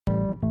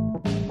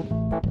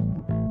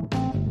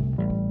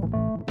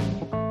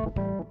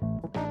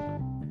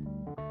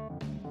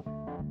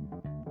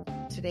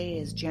Today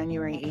is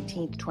January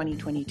 18th,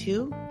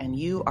 2022, and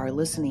you are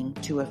listening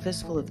to A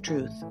Fistful of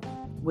Truth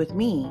with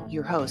me,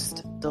 your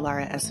host,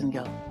 Delara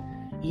Essengill.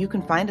 You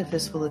can find A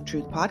Fistful of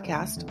Truth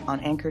podcast on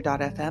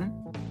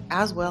Anchor.fm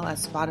as well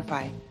as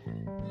Spotify.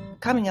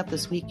 Coming up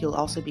this week, you'll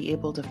also be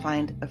able to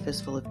find A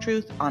Fistful of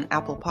Truth on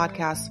Apple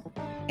Podcasts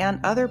and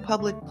other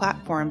public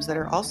platforms that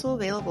are also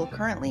available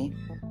currently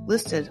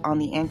listed on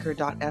the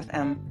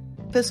Anchor.fm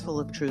Fistful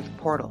of Truth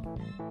portal.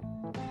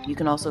 You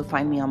can also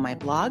find me on my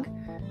blog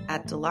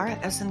at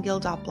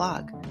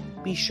delaraessengill.blog.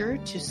 Be sure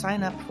to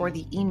sign up for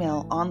the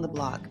email on the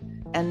blog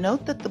and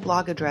note that the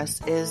blog address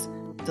is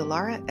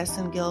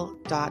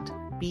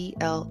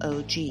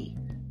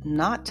delaraessengill.blog,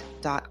 not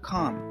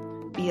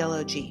 .com,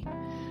 blog.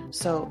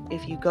 So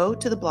if you go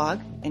to the blog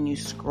and you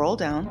scroll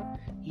down,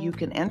 you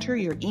can enter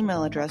your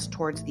email address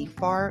towards the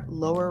far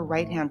lower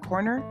right-hand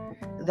corner.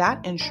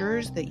 That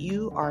ensures that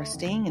you are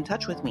staying in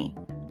touch with me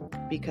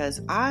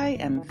because I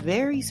am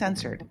very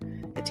censored.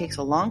 It takes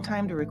a long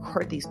time to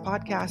record these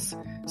podcasts.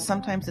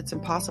 Sometimes it's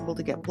impossible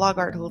to get blog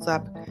articles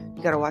up.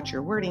 You got to watch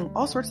your wording,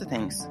 all sorts of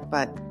things.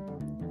 But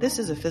this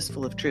is a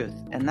fistful of truth,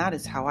 and that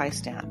is how I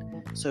stand.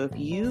 So if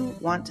you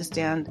want to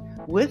stand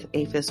with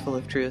a fistful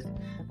of truth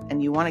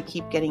and you want to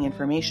keep getting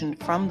information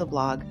from the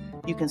blog,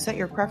 you can set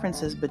your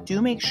preferences, but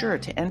do make sure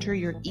to enter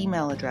your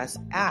email address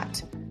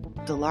at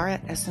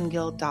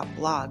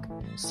delaraessengill.blog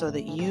so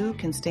that you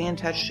can stay in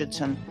touch should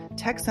some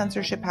tech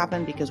censorship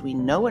happen, because we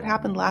know what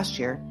happened last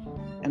year.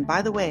 And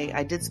by the way,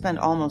 I did spend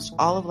almost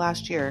all of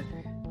last year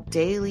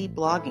daily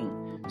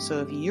blogging. So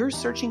if you're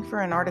searching for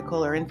an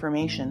article or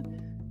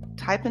information,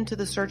 type into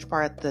the search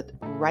bar at the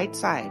right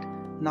side,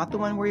 not the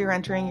one where you're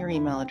entering your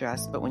email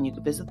address, but when you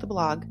visit the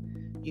blog,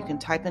 you can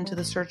type into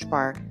the search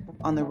bar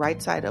on the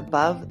right side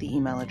above the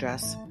email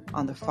address,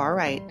 on the far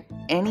right,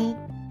 any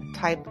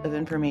type of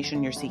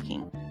information you're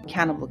seeking.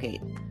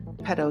 Cannibalgate,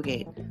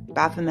 pedogate,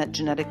 Baphomet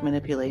genetic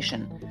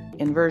manipulation,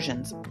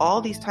 inversions, all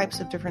these types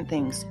of different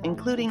things,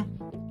 including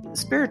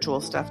spiritual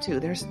stuff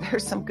too. There's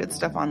some good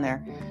stuff on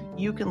there.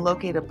 You can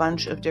locate a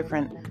bunch of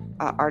different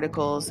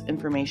articles,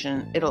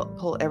 information. It'll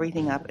pull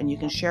everything up and you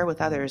can share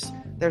with others.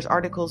 There's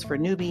articles for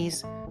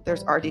newbies.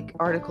 There's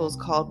articles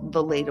called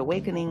The Late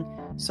Awakening.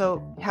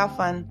 So have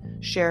fun,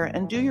 share,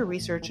 and do your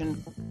research.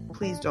 And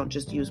please don't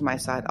just use my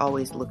site.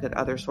 Always look at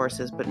other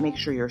sources, but make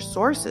sure your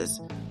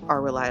sources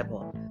are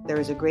reliable. There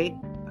is a great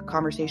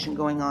conversation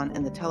going on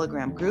in the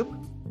Telegram group.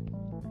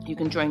 You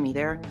can join me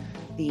there.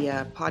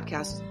 The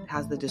podcast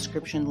has the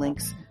description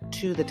links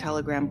to the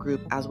Telegram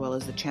group as well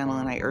as the channel,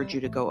 and I urge you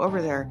to go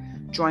over there,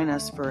 join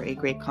us for a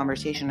great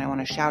conversation. I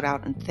want to shout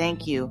out and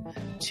thank you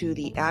to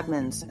the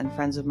admins and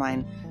friends of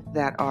mine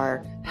that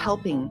are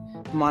helping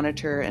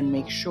monitor and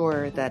make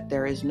sure that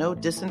there is no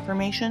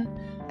disinformation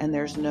and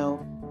there's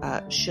no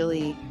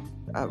shilly,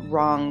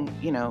 wrong,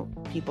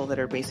 people that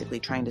are basically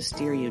trying to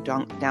steer you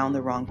down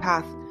the wrong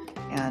path.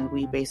 And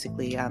we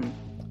basically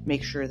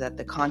make sure that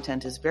the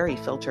content is very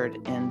filtered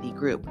in the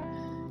group.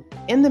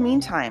 In the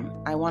meantime,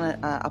 I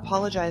want to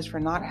apologize for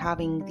not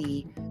having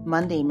the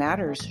Monday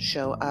Matters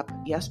show up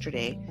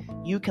yesterday.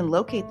 You can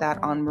locate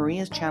that on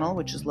Maria's channel,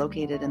 which is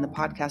located in the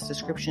podcast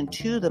description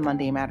to the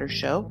Monday Matters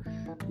show,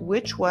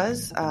 which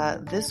was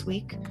this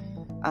week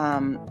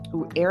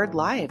aired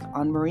live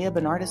on Maria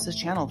Bernardis'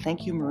 channel.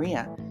 Thank you,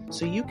 Maria.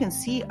 So you can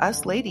see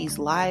us ladies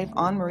live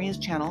on Maria's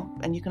channel,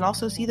 and you can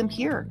also see them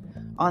here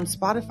on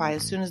Spotify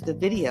as soon as the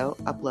video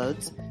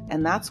uploads.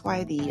 And that's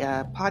why the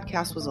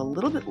podcast was a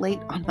little bit late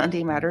on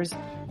Monday Matters.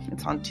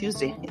 It's on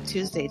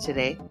Tuesday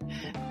today.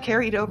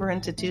 Carried over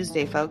into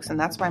Tuesday, folks. And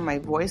that's why my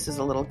voice is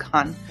a little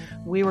gone.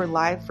 We were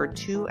live for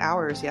 2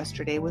 hours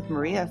yesterday with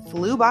Maria.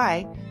 Flew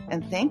by.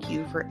 And thank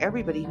you for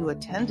everybody who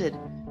attended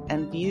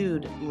and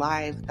viewed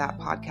live that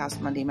podcast,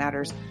 Monday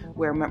Matters,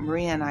 where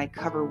Maria and I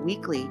cover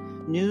weekly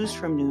news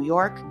from New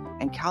York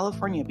and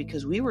California,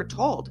 because we were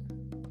told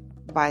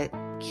by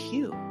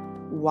Q,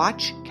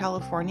 watch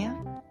California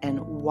and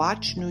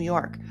watch New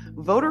York.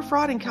 Voter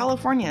fraud in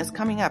California is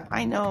coming up.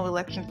 I know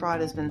election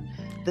fraud has been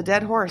the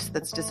dead horse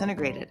that's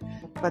disintegrated,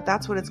 but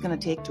that's what it's going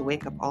to take to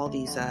wake up all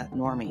these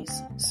normies.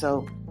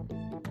 So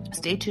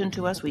stay tuned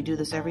to us. We do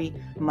this every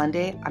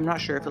Monday. I'm not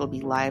sure if it'll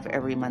be live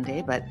every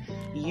Monday, but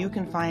you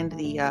can find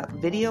the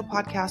video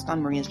podcast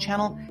on Maria's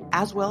channel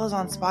as well as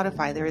on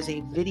Spotify. There is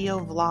a video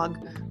vlog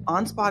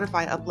on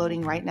Spotify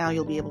uploading right now.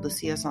 You'll be able to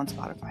see us on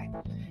Spotify.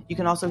 You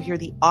can also hear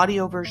the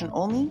audio version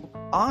only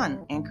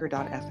on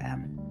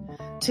Anchor.fm.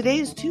 Today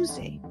is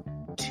Tuesday.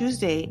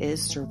 Tuesday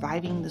is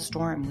Surviving the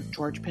Storm with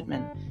George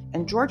Pittman.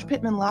 And George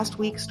Pittman last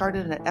week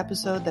started an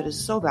episode that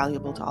is so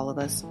valuable to all of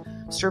us.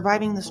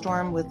 Surviving the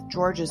Storm with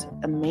George's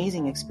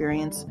amazing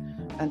experience.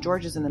 And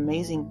George is an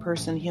amazing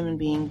person, human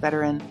being,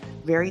 veteran,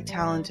 very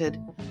talented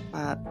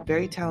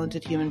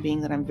human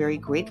being that I'm very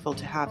grateful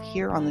to have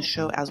here on the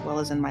show as well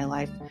as in my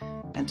life.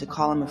 And to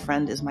call him a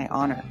friend is my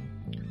honor.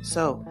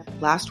 So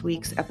last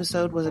week's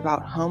episode was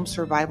about home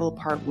survival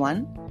part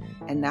 1.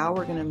 And now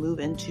we're going to move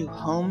into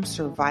home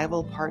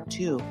survival part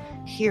 2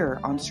 here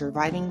on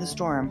Surviving the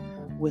Storm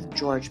with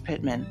George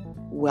Pittman.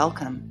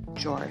 Welcome,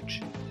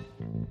 George.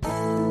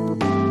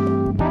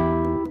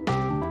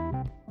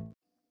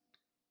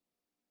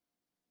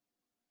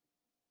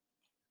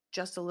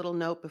 Just a little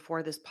note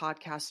before this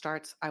podcast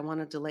starts. I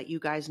wanted to let you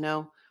guys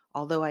know,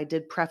 although I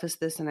did preface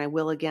this and I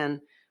will again,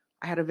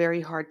 I had a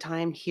very hard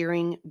time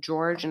hearing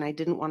George and I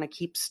didn't want to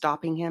keep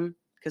stopping him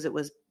because it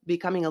was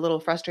becoming a little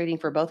frustrating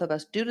for both of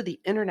us due to the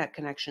internet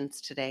connections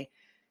today.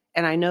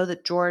 And I know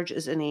that George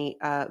is in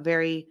a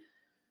very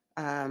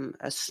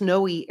a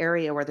snowy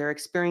area where they're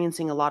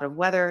experiencing a lot of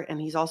weather, and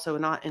he's also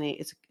not in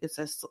it's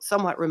a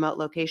somewhat remote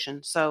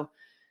location. So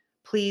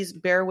please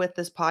bear with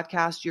this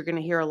podcast. You're going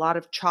to hear a lot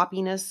of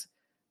choppiness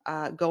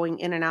going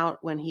in and out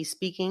when he's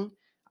speaking.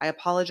 I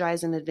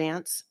apologize in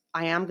advance.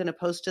 I am going to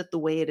post it the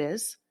way it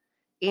is,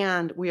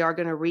 and we are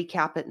going to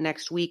recap it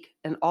next week.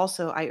 And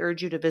also, I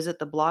urge you to visit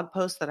the blog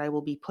post that I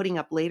will be putting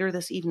up later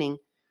this evening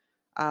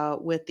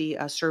with the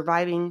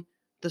Surviving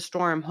the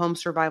Storm Home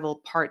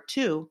Survival Part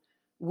 2,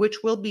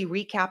 which will be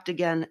recapped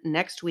again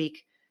next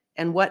week.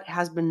 And what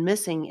has been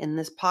missing in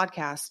this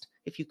podcast,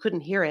 if you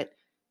couldn't hear it,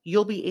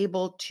 you'll be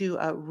able to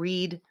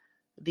read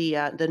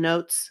the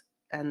notes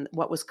and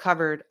what was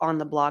covered on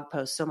the blog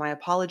post. So my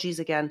apologies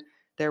again.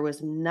 There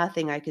was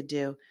nothing I could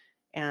do.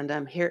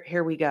 And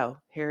here we go.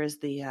 Here is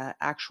the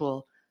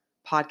actual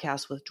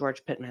podcast with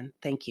George Pittman.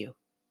 Thank you.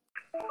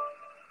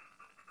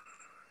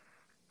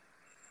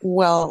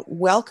 Well,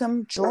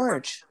 welcome,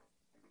 George.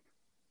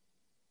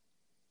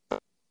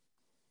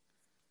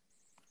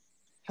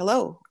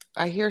 Hello.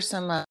 I hear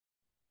some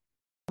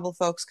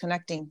folks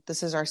connecting.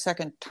 This is our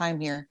second time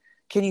here.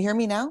 Can you hear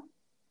me now?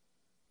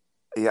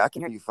 Yeah, I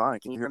can hear you fine.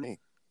 Can you hear me?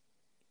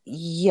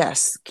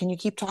 Yes. Can you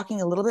keep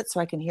talking a little bit so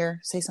I can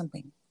say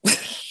something?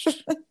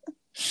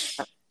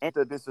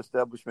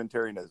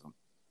 Anti-disestablishmentarianism.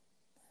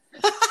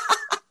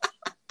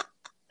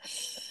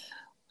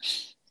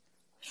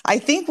 I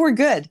think we're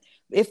good.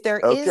 If there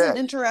is an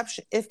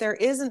interruption,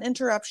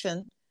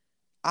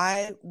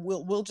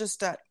 we'll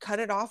just cut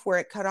it off where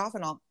it cut off,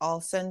 and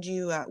I'll send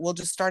you. We'll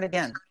just start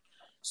again.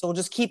 So we'll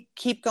just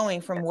keep going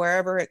from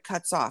wherever it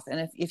cuts off.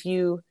 And if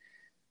you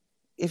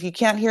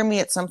can't hear me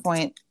at some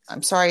point,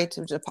 I'm sorry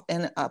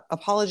and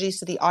apologies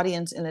to the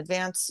audience in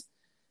advance.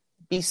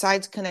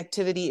 Besides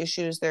connectivity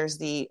issues, there's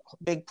the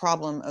big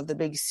problem of the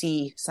big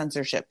C,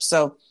 censorship.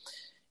 So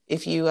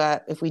if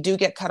we do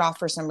get cut off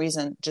for some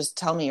reason, just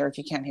tell me, or if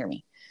you can't hear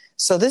me.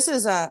 So this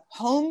is a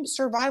home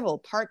survival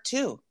part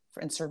 2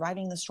 in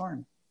surviving the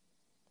storm.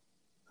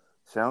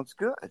 Sounds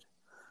good.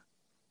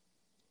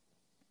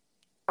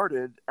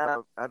 Started. I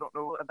don't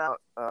know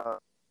about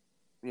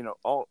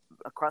all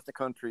across the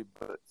country,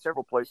 but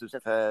several places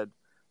have had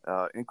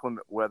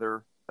inclement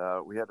weather.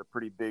 We had a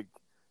pretty big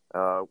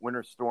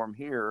winter storm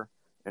here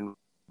and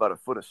about a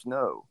foot of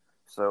snow.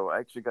 So I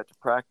actually got to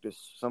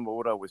practice some of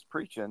what I was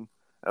preaching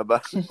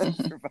about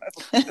survival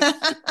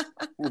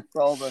with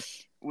all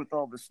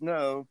the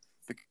snow.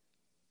 The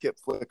kept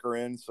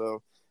flickering,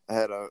 so I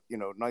had a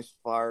nice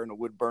fire and a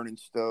wood burning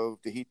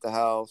stove to heat the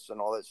house and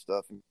all that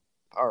stuff, and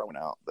power went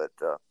out. But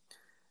at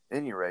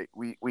any rate,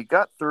 we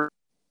got through.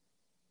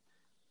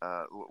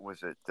 What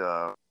was it?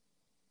 Food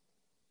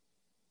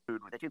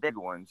with the 2 big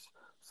ones.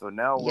 So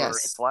now we're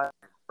flat,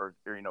 or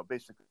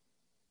basically.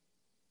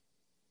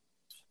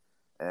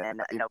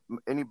 And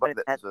anybody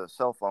that has a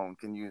cell phone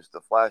can use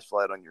the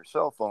flashlight on your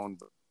cell phone.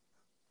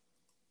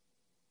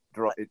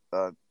 Draw it,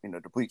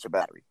 depletes your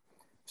battery.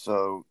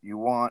 So you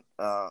want,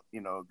 a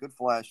good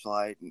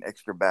flashlight and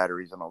extra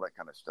batteries and all that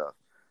kind of stuff.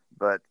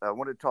 But I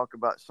want to talk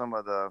about some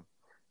of the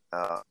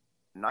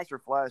nicer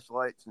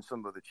flashlights and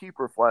some of the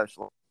cheaper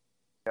flashlights.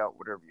 Out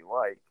whatever you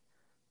like.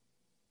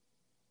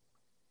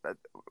 But,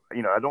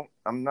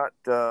 I'm not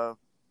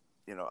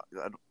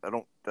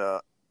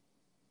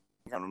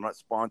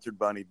sponsored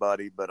by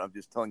anybody, but I'm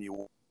just telling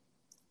you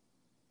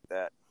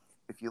that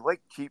if you like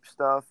cheap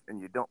stuff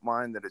and you don't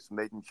mind that it's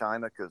made in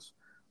China, because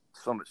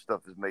some of the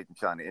stuff is made in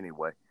China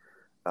anyway,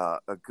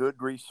 a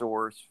good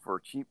resource for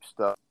cheap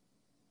stuff,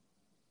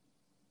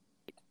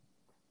 you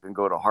can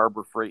go to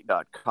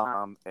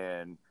harborfreight.com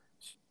and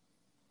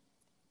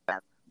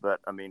but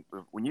I mean,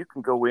 when you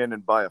can go in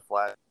and buy a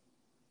flash,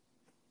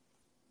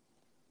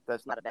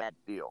 that's not a bad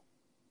deal.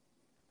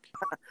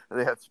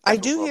 They have I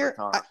do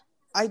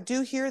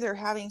hear they're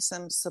having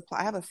some supply.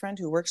 I have a friend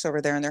who works over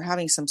there, and they're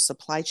having some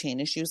supply chain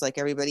issues, like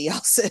everybody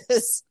else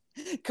is.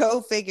 Go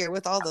figure,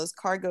 with all those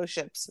cargo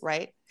ships,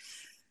 right?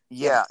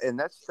 Yeah, and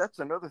that's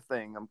another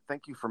thing.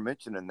 Thank you for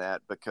mentioning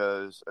that,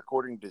 because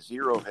according to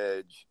Zero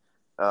Hedge,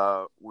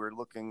 we're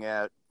looking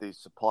at the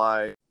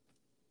supply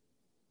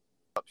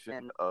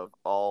option of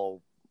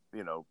all.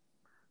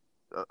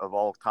 Of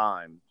all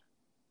time.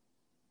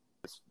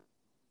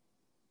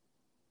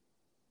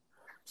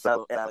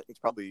 So it's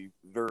probably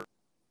we're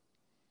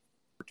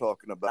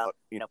talking about,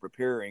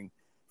 preparing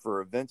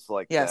for events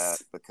like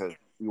that, because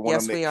you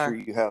want to make sure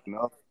you have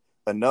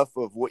enough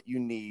of what you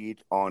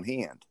need on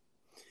hand.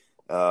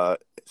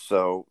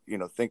 So,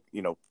 think,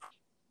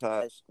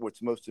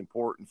 what's most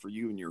important for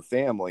you and your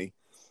family,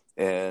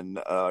 and,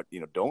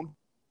 don't,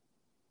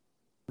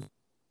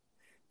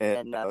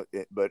 and,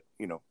 but,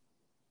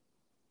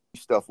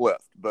 stuff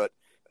left. But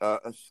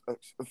a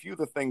few of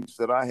the things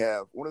that I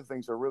have, one of the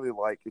things I really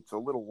like, it's a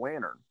little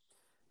lantern,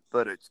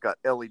 but it's got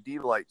LED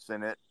lights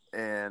in it,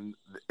 and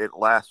it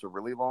lasts a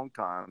really long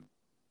time.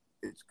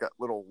 It's got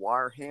little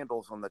wire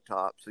handles on the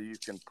top, so you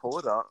can pull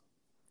it up,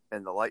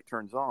 and the light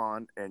turns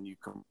on, and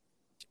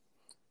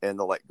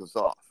the light goes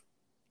off.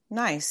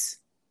 Nice.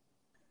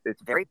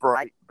 It's very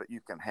bright, but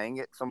you can hang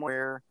it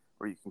somewhere,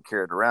 or you can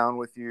carry it around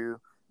with you.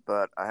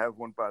 But I have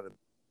one by the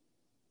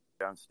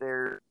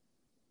downstairs.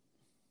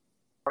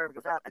 Wherever it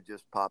goes out, I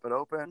just pop it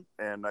open,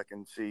 and I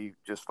can see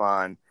just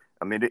fine.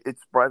 I mean,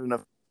 it's bright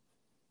enough.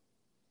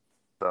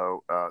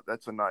 So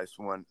that's a nice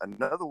one.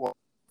 Another one,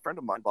 a friend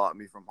of mine bought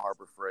me from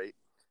Harbor Freight.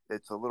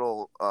 It's a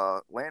little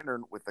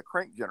lantern with a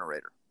crank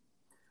generator.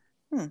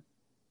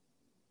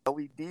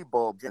 LED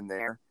bulbs in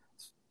there.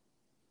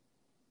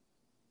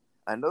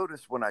 I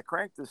noticed when I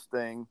crank this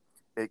thing,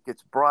 it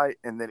gets bright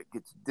and then it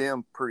gets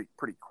dim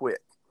pretty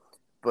quick.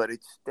 But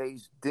it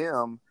stays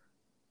dim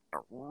a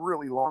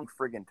really long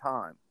friggin'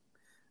 time.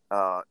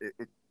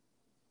 It's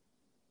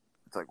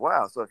like,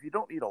 wow. So if you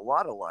don't need a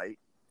lot of light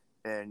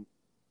and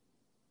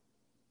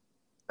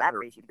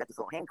batteries, you've got this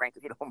little hand crank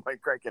if you don't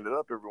mind cranking it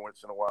up every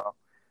once in a while.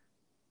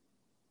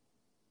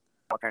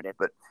 Alternative,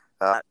 but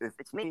if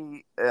it's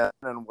me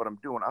and what I'm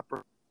doing,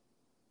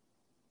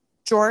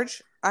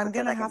 George, I'm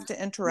going to have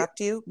to interrupt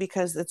you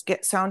because it's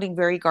sounding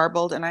very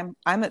garbled, and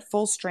I'm at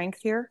full strength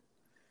here.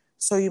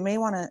 So you may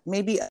want to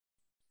maybe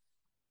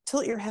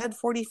tilt your head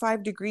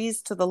 45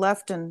 degrees to the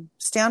left and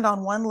stand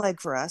on one leg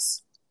for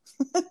us.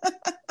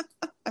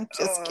 I'm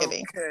just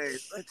kidding. Okay,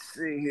 let's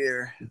see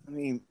here. I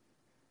mean,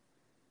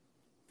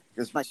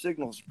 because my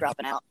signal's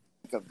dropping out.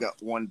 I think I've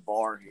got one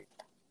bar here.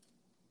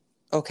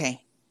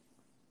 Okay.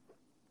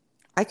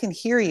 I can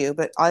hear you,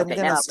 but I'm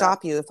going to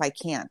stop you if I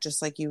can't,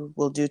 just like you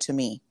will do to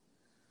me.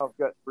 I've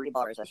got 3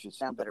 bars. I should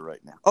sound better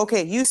right now.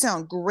 Okay, you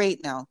sound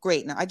great now.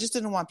 Great now. I just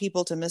didn't want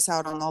people to miss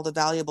out on all the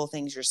valuable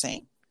things you're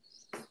saying.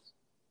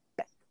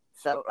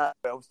 So I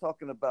was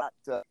talking about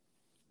the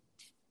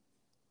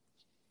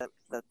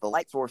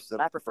light source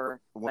that I prefer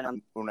when I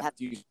have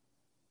to use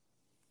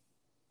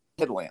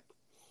headlamp.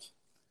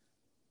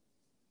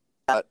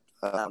 But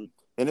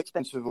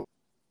inexpensive,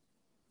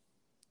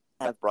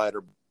 have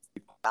brighter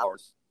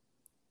powers.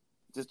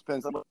 Just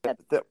depends on what you have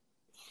to fit.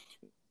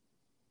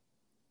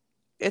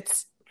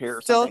 It's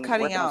still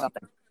cutting out.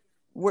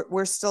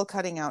 We're still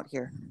cutting out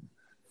here.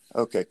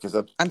 Okay, because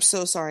I'm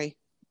so sorry.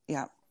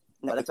 Yeah.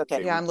 No, that's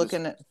okay. Yeah, I'm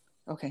looking at.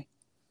 Okay.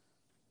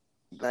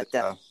 But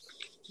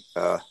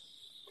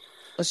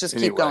let's just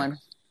keep going.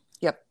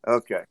 Yep.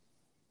 Okay.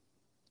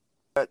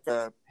 But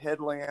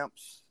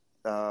headlamps,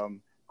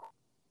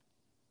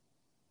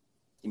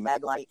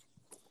 mag light.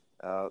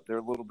 They're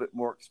a little bit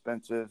more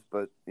expensive,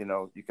 but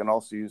you can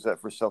also use that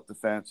for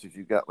self-defense if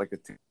you've got like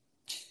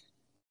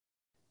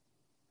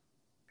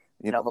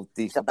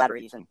decent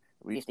batteries, and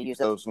we used to use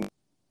those when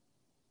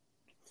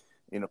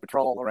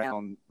patrol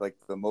around like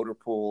the motor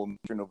pool. I'm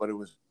sure nobody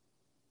was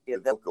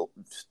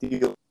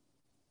steal,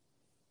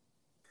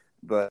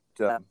 but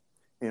the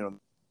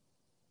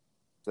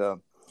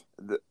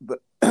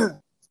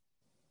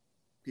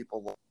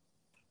people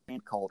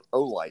called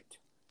O-Light,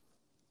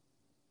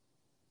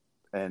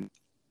 and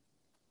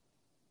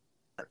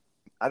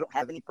I don't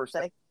have any per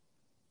se,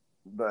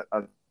 but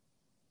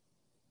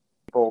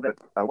people that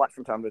I watch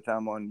from time to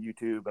time on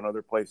YouTube and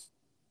other places,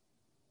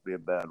 be a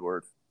bad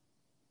word.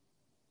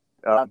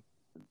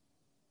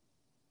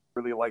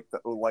 Really like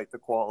the O-Light, the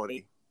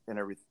quality and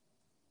everything.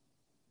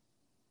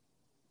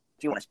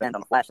 Do you want to spend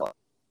on a flashlight?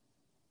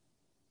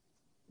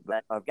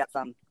 But I've got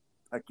some.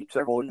 I keep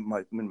several in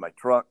my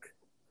truck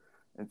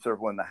and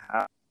several in the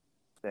house,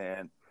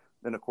 and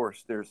then of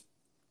course you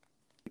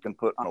can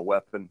put on a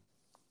weapon.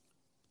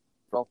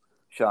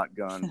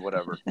 Shotgun,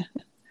 whatever.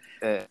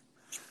 And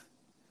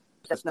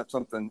that's not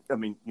something. I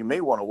mean, you may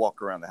want to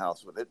walk around the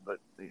house with it, but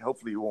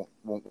hopefully you won't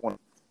want to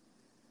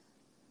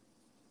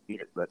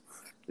eat it. But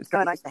it's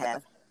kind of nice to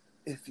have,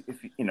 if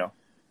you.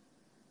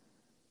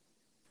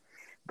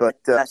 But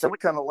so,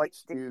 what kind of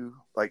lights do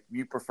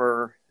you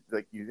prefer?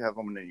 Like you have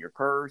them in your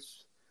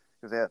purse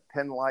because they have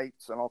pen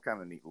lights and all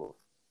kind of neat little.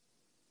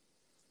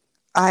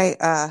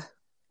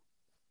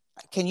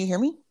 Can you hear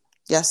me?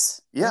 Yes.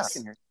 Yeah, yes. I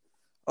can hear you.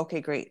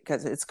 Okay, great.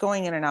 Because it's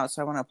going in and out, so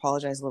I want to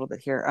apologize a little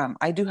bit here.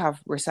 I do have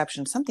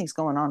reception. Something's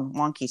going on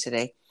wonky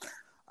today.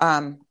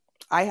 I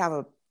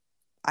have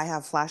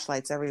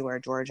flashlights everywhere,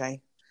 George.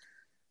 I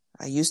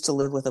used to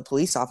live with a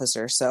police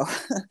officer, so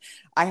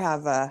I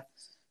have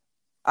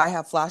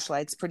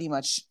flashlights pretty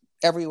much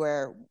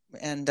everywhere,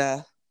 and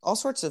all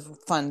sorts of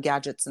fun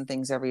gadgets and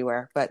things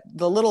everywhere. But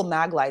the little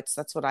mag lights,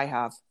 that's what I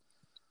have.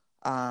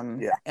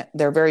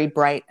 They're very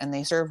bright and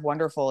they serve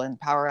wonderful in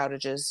power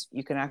outages.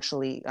 You can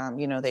actually,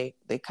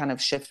 they kind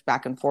of shift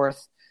back and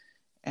forth,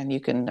 and you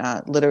can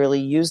literally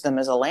use them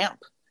as a lamp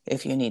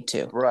if you need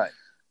to. Right.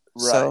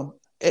 So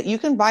you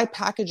can buy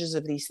packages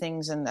of these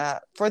things. And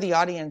for the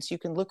audience, you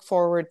can look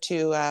forward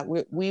to,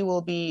 we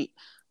will be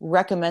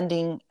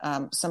recommending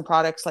some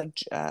products like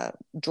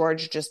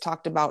George just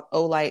talked about,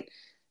 O-Light.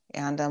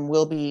 And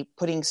we'll be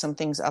putting some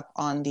things up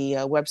on the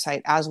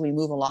website as we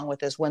move along with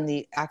this. When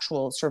the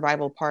actual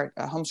survival part,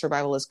 home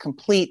survival, is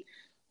complete,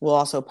 we'll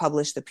also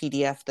publish the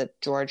PDF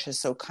that George has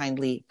so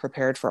kindly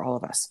prepared for all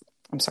of us.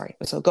 I'm sorry.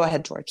 So go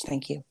ahead, George.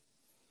 Thank you.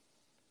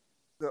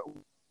 What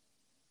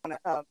I want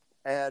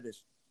to add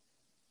is,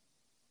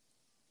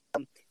 a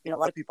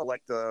lot of people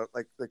like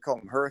they call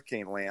them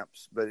hurricane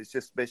lamps, but it's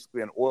just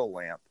basically an oil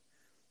lamp.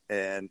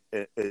 And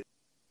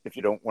if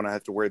you don't want to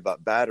have to worry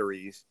about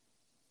batteries,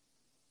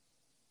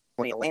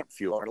 a lamp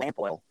fuel or lamp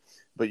oil,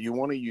 but you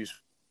want to use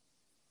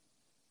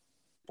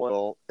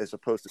oil as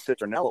opposed to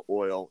citronella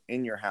oil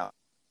in your house.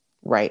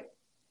 Right.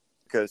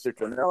 Because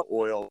citronella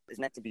oil is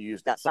meant to be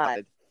used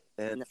outside,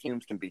 and the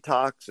fumes can be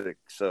toxic.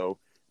 So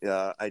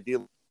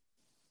ideally,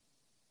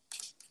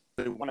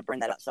 you want to burn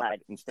that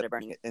outside instead of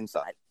burning it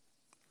inside.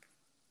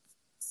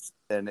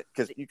 And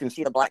because you can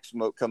see the black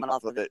smoke coming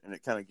off of it, and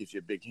it kind of gives you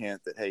a big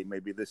hint that, hey,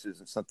 maybe this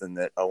isn't something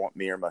that I want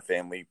me or my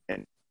family.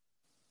 And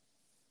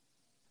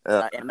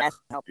that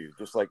help you,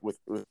 just like with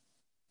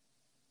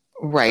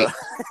right.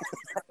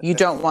 You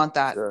don't want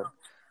that.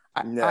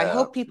 No, I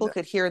hope people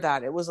could hear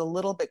that. It was a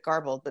little bit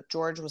garbled, but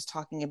George was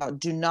talking about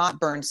do not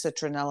burn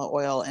citronella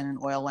oil in an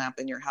oil lamp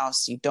in your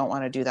house. You don't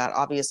want to do that.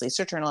 Obviously,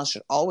 citronella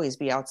should always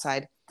be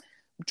outside.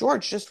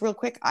 George, just real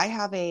quick, I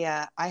have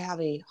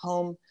a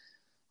home.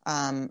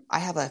 I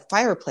have a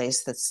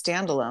fireplace that's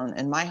standalone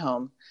in my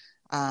home,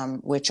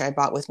 which I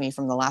bought with me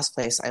from the last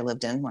place I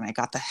lived in when I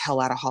got the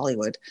hell out of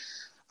Hollywood.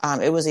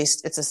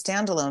 It's a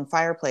standalone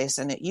fireplace,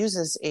 and it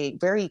uses a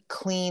very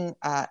clean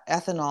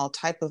ethanol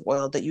type of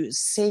oil that is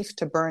safe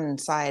to burn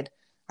inside.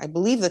 I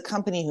believe the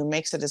company who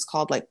makes it is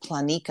called like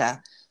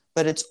Planica,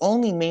 but it's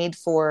only made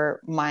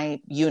for my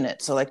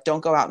unit. So like,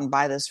 don't go out and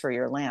buy this for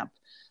your lamp.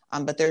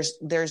 But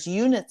there's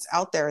units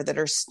out there that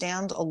are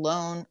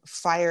standalone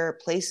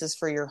fireplaces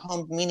for your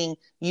home, meaning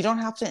you don't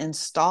have to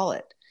install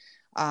it.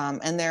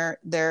 And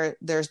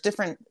there's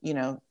different,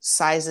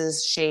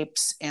 sizes,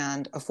 shapes,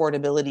 and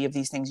affordability of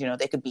these things.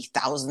 They could be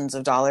thousands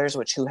of dollars,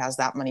 which who has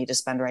that money to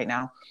spend right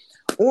now,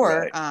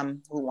 or right.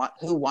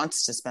 Who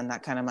wants to spend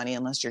that kind of money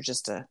unless you're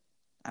just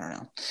I don't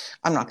know.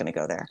 I'm not going to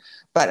go there,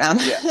 but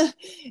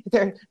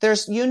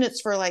there's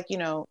units for like,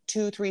 $200,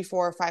 $300,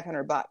 $400,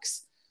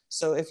 $500.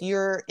 So if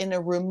you're in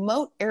a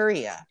remote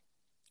area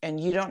and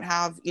you don't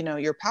have,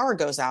 your power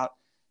goes out,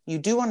 you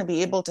do want to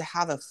be able to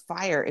have a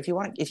fire. If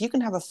you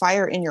can have a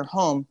fire in your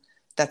home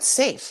that's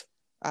safe,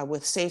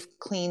 with safe,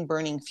 clean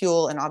burning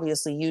fuel, and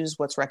obviously use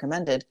what's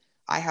recommended.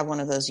 I have one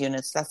of those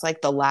units. That's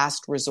like the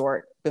last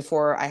resort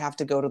before I have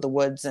to go to the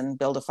woods and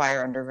build a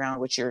fire underground,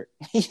 which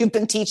you've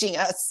been teaching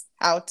us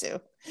how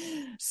to.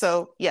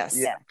 So yes,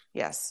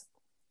 yes.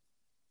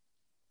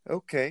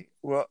 Okay.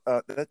 Well,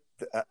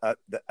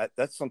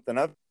 that's something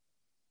I've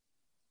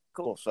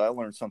cool. So I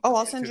learned something. Oh,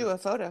 I'll send you a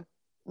photo.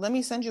 Let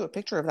me send you a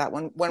picture of that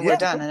when we're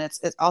done, and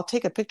I'll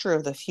take a picture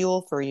of the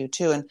fuel for you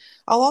too, and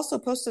I'll also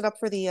post it up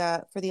for the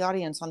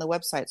audience on the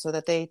website so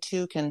that they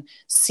too can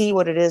see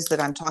what it is that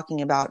I'm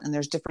talking about. And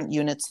there's different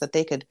units that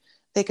they could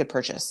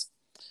purchase.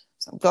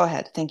 So go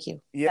ahead. Thank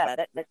you. Yeah,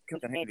 that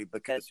comes in handy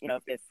because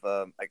if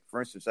like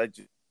for instance, I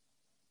just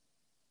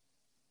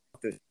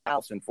this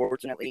house, and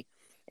fortunately,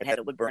 it had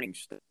a wood burning,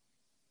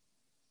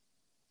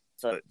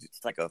 so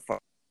it's like a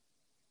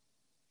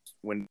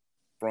window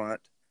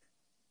front.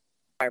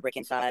 Fire break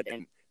inside,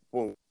 and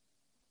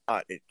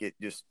it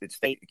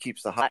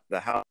keeps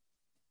the house,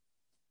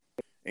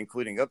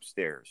 including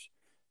upstairs.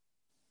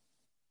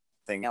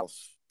 Thing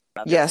else,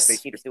 yes,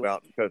 space heaters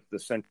throughout because the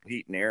central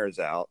heat and air is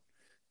out.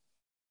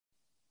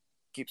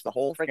 Keeps the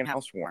whole friggin'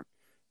 house warm.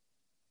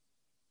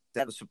 To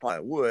have a supply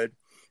of wood,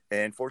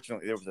 and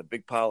fortunately, there was a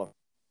big pile of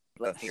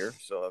left here,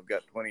 so I've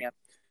got plenty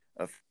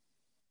of.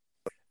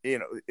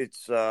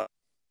 It's kind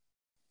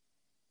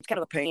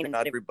of a pain, and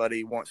not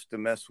everybody wants to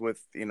mess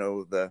with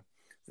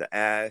the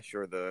ash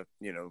or the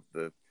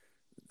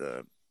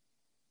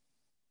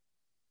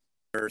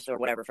or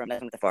whatever from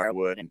messing with the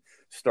firewood and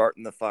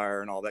starting the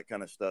fire and all that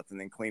kind of stuff and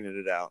then cleaning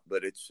it out.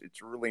 But it's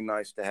really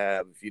nice to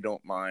have if you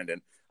don't mind.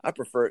 And I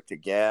prefer it to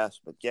gas,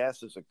 but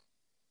gas is a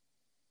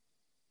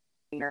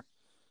cleaner.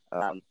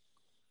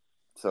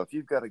 So if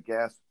you've got a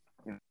gas,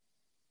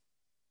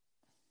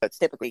 that's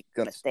typically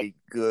going to stay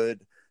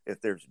good if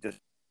there's just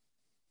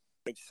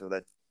so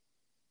that's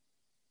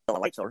a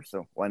light source.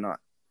 So why not?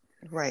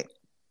 Right.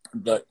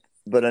 But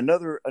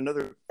another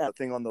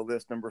thing on the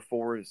list, number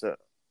 4, is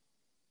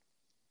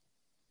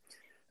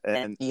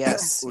and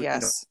yes,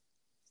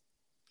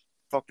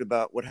 talked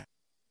about what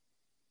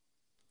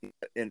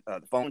the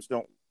phones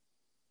don't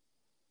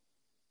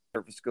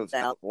service goes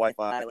out,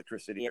 Wi-Fi,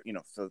 electricity,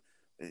 so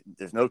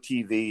there's no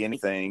TV,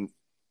 anything.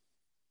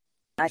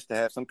 Nice to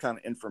have some kind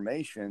of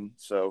information.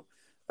 So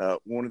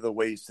one of the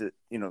ways that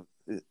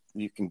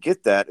you can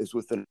get that is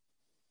with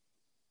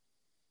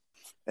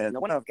and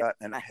the one I've got,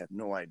 and I have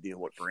no idea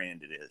what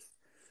brand it is,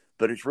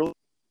 but it's really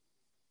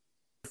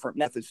different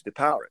methods to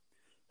power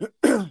it.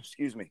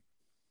 Excuse me.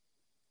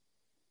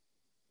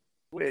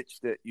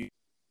 Which that it's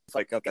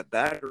like I've got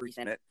batteries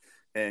in it,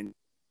 and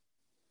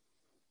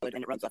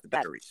it runs off the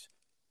batteries.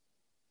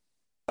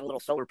 A little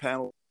solar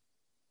panel.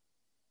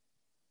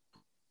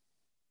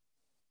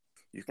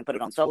 You can put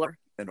it on solar,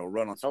 and it'll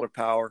run on solar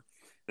power.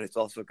 It's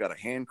also got a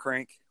hand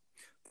crank.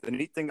 The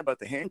neat thing about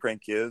the hand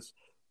crank is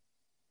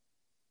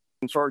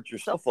you can charge your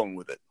cell phone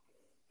with it.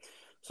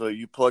 So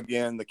you plug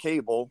in the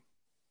cable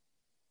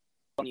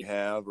you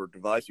have or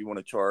device you want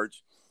to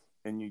charge,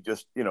 and you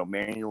just,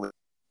 manually,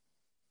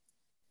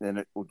 then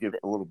it will give it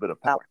a little bit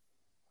of power.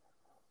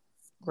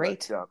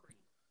 Great.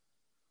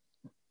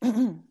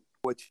 But,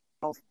 which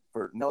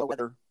for no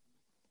weather,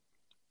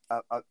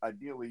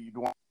 ideally you'd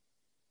want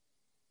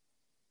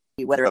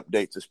weather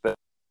updates, especially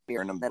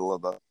here in the middle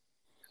of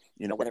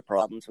weather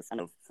problems with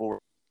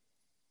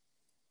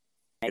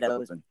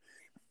tornadoes, and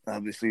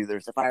obviously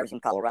there's the fires in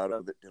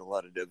Colorado that did a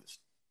lot of damage.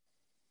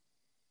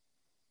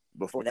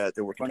 Before that,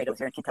 there were tornadoes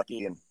here in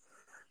Kentucky and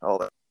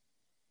all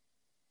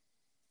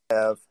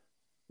that.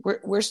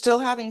 We're still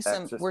having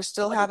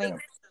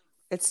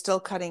it's still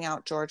cutting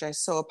out, George. I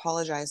so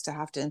apologize to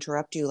have to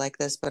interrupt you like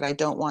this, but I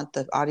don't want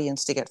the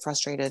audience to get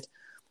frustrated.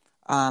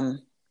 Do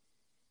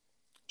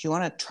you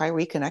want to try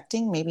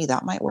reconnecting? Maybe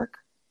that might work.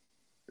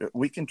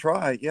 We can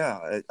try.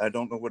 Yeah. I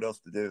don't know what else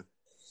to do.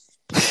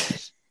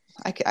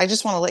 I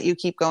just want to let you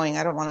keep going.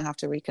 I don't want to have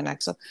to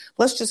reconnect. So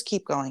let's just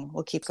keep going.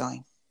 We'll keep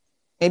going.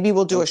 Maybe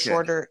we'll do a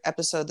shorter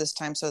episode this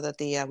time so that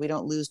we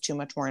don't lose too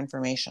much more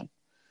information.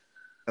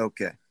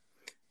 Okay.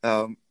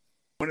 One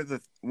of the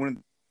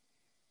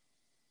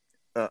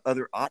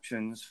other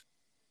options,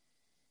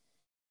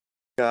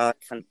 got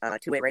some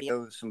two-way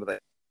radios, some of the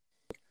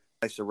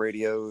ISO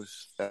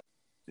radios,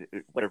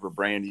 whatever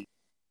brand.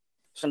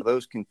 Some of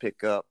those can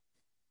pick up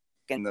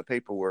in the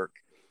paperwork.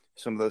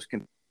 Some of those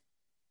can.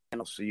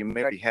 So you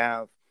may already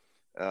have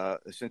a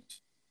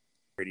sense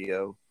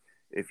radio.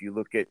 If you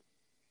look at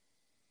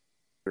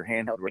your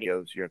handheld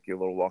radios, you have your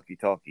little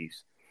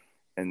walkie-talkies,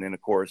 and then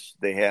of course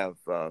they have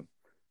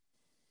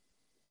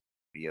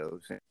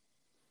radios.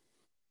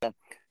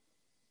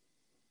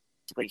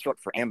 It's pretty short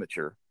for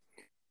amateur.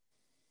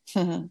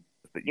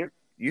 But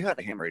you have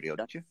a ham radio,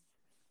 don't you?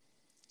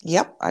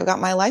 Yep, I got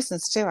my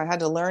license too. I had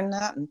to learn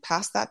that and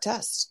pass that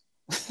test.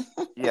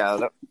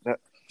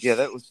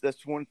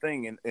 That's one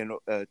thing, and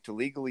to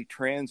legally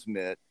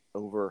transmit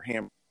over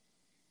ham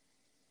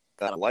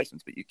without a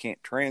license, but you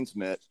can't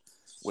transmit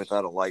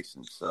without a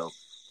license. So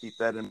keep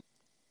that in.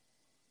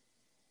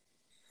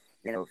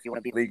 If you want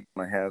to be legal,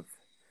 I have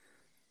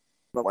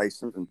a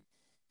license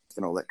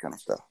and all that kind of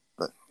stuff.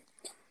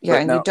 Yeah,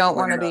 and you don't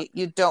want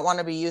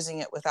to be using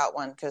it without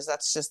one, because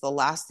that's just the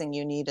last thing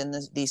you need in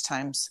these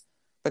times.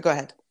 But go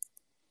ahead.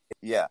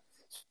 Yeah.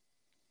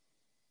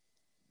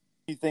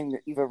 Anything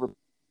that you've ever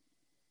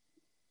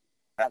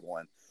had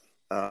one?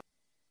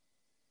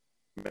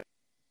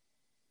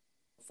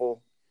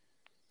 Full.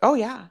 Oh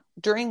yeah,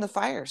 during the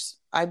fires,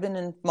 I've been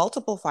in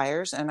multiple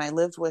fires, and I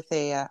lived with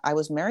I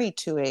was married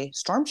to a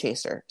storm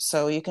chaser,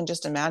 so you can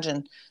just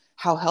imagine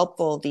how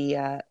helpful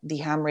the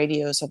ham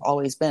radios have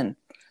always been.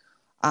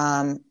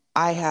 I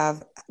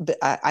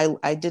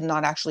did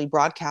not actually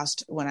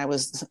broadcast when I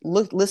was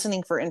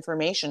listening for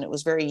information. It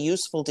was very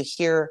useful to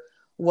hear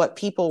what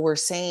people were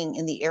saying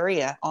in the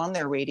area on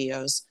their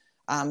radios,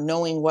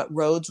 knowing what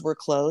roads were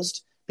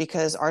closed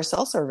because our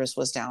cell service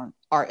was down,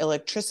 our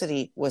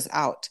electricity was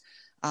out.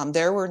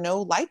 There were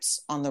no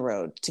lights on the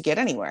road to get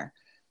anywhere.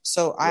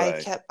 So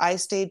right. I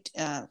stayed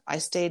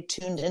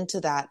tuned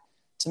into that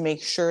to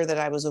make sure that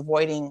I was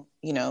avoiding,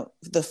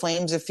 the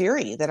flames of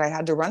fury that I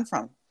had to run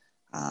from.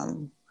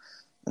 And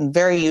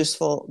very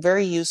useful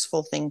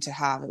thing to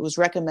have. It was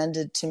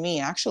recommended to me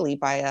actually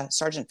by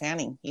Sergeant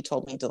Fanning. He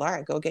told me,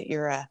 Delara, go get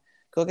your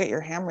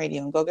ham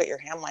radio and go get your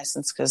ham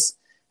license, because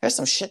there's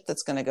some shit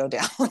that's going to go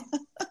down.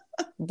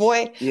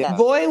 Boy,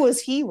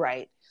 was he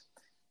right.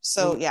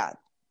 So yeah.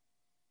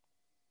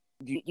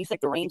 Do you think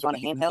the range on a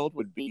handheld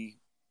would be?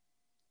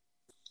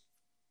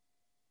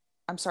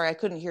 I'm sorry, I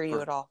couldn't hear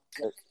you at all.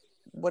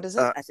 What is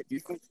it? I said, do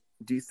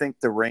you think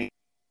the range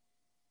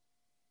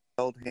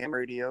ham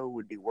radio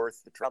would be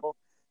worth the trouble?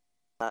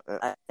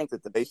 I think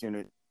that the base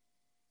unit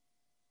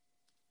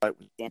with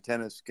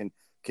antennas can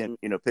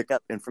pick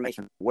up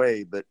information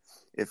away, but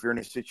if you're in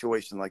a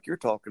situation like you're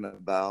talking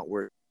about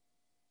where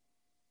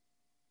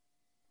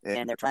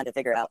and they're trying to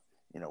figure out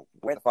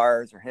where the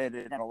fires are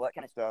headed and all that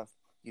kind of stuff,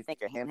 do you think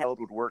a handheld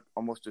would work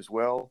almost as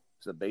well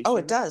as a base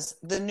unit? It does.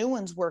 The new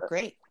ones work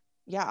great.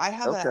 Yeah, I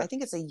have I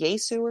think it's a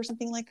Yaesu or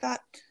something like that.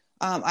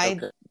 I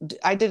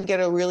didn't get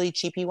a really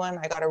cheapy one.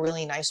 I got a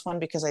really nice one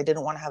because I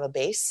didn't want to have a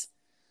base.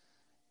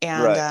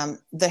 And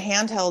the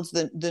handhelds,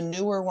 the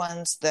newer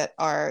ones that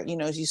are,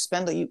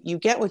 you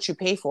get what you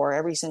pay for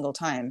every single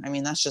time. I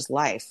mean, that's just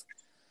life.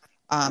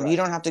 You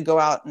don't have to go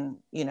out and,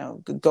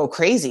 go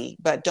crazy,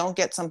 but don't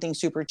get something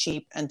super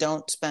cheap, and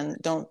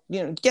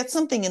get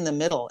something in the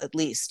middle at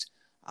least.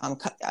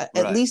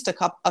 At least a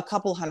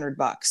couple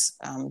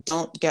 $100.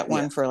 Don't get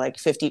one for like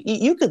 50.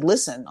 You could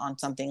listen on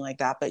something like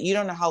that, but you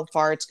don't know how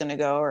far it's going to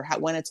go or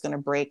when it's going to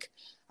break.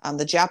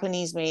 The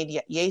Japanese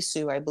made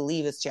Yaesu, I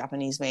believe it's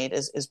Japanese made,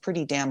 is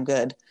pretty damn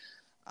good.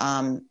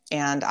 And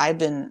I've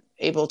been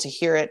able to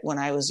hear it when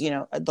I was,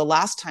 the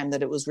last time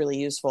that it was really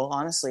useful,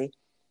 honestly,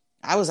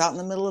 I was out in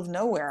the middle of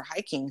nowhere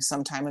hiking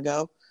some time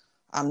ago.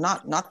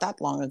 Not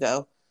that long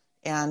ago.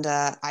 and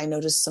I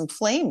noticed some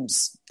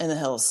flames in the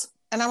hills.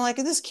 And I'm like,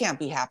 this can't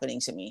be happening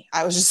to me.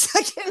 I was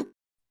just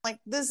like,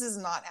 this is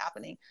not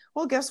happening.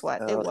 Well, guess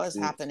what? It was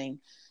happening.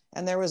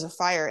 And there was a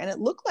fire. And it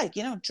looked like,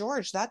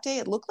 George, that day,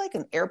 it looked like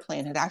an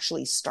airplane had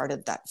actually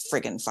started that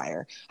friggin'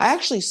 fire. I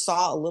actually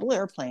saw a little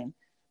airplane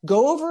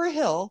go over a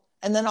hill.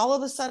 And then all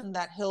of a sudden,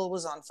 that hill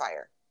was on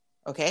fire.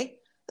 Okay.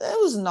 That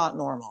was not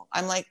normal.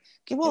 I'm like,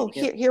 okay, well,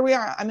 here we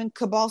are. I'm in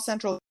Cabal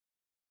Central.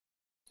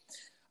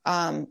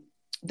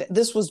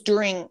 This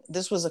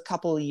was a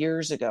couple of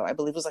years ago. I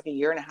believe it was like a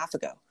year and a half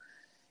ago.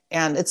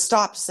 And it's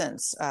stopped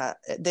since.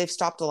 They've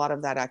stopped a lot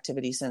of that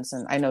activity since.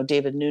 And I know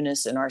David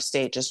Nunes in our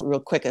state, just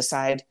real quick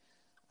aside,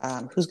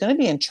 who's going to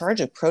be in charge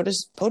of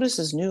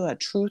POTUS's new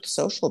Truth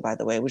Social, by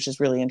the way, which is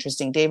really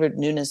interesting. David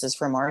Nunes is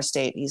from our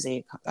state. He's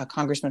a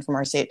congressman from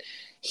our state.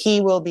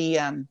 He will be,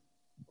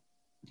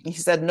 he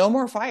said, no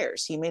more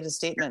fires. He made a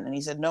statement and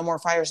he said, no more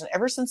fires. And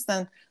ever since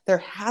then, there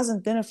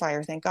hasn't been a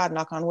fire, thank God,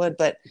 knock on wood.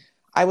 But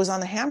I was on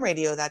the ham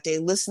radio that day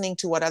listening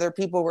to what other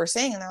people were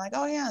saying. And they're like,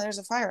 oh, yeah, there's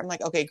a fire. I'm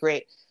like, okay,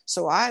 great.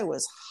 So I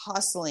was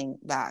hustling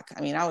back.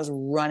 I mean, I was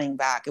running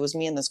back. It was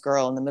me and this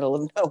girl in the middle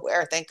of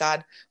nowhere. Thank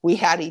God we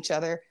had each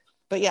other.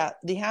 But yeah,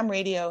 the ham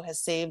radio has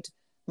saved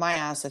my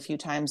ass a few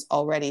times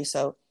already.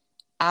 So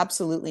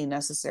absolutely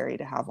necessary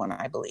to have one,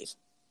 I believe.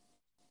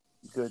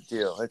 Good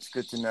deal. That's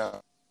good to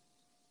know.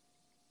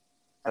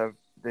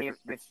 There's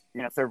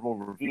several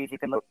reviews you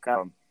can look,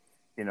 at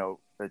your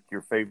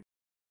favorite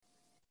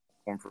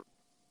form for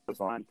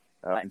on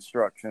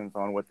instructions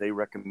on what they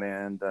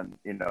recommend, and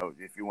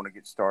if you want to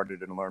get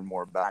started and learn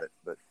more about it,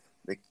 but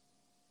they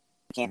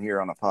can't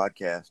hear on a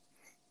podcast.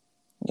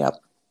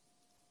 Yep.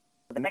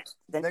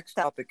 The next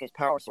topic is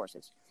power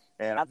sources,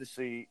 and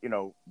obviously,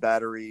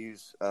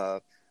 batteries.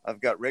 I've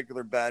got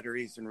regular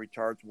batteries and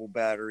rechargeable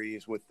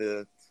batteries with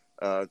the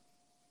so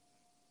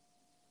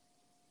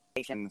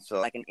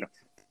I can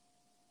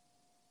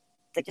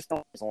they just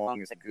don't as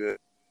long as a good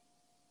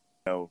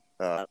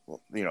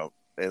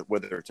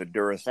whether it's a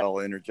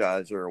Duracell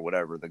Energizer or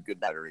whatever, the good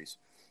batteries,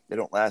 they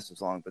don't last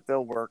as long, but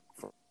they'll work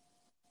for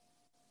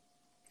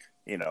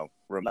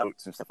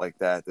remotes and stuff like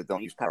that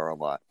don't use power a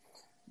lot.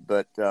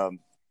 But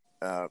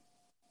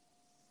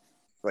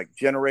like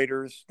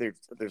generators,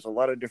 there's a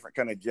lot of different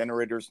kind of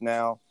generators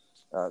now.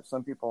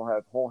 Some people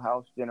have whole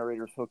house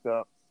generators hooked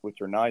up,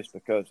 which are nice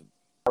because if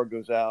power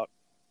goes out,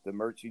 the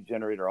emergency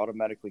generator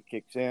automatically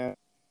kicks in.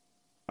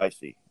 I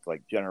see,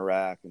 like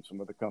Generac and some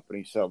other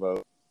companies sell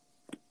those,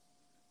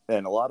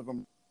 and a lot of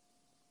them.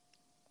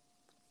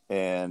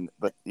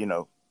 But they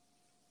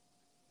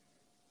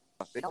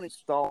don't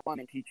install them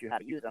and teach you how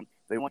to use them.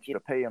 They want you to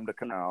pay them to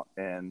come out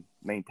and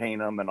maintain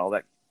them and all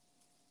that.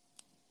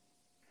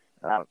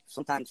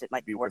 Sometimes it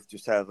might be worth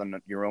just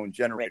having your own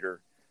generator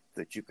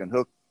that you can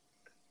hook.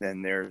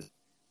 And there's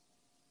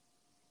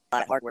a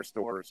lot of hardware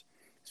stores,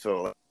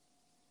 so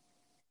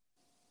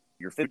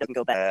your food doesn't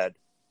go bad.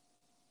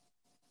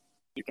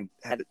 You can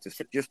have it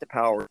just to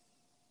power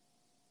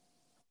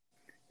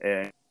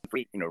and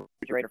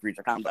refrigerator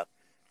freezer combo.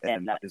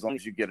 And as long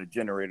as you get a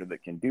generator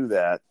that can do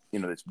that,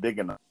 that's big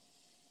enough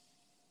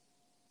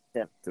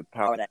to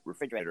power that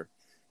refrigerator,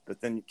 but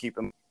then you keep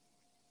them,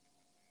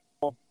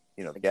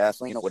 the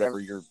gasoline or whatever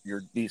your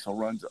diesel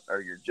runs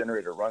or your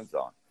generator runs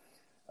on.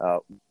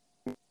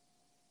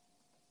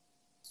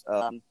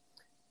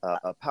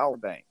 A power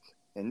bank,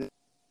 and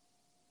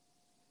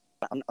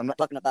I'm not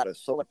talking about a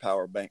solar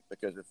power bank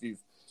because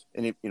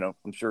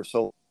I'm sure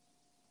solar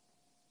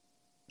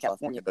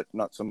California, but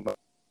not so much.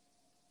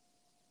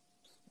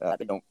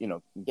 They don't,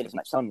 get as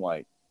much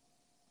sunlight.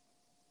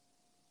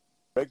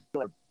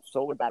 Regular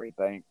solar battery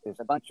bank is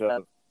a bunch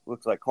of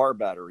looks like car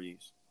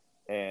batteries,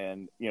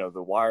 and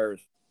the wires,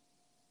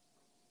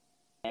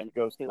 and it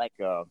goes to like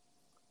I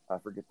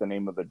forget the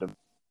name of the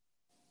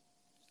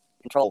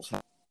controls.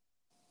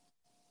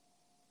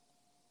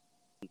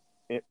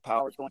 It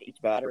powers going to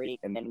each battery,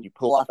 and then you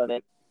pull off of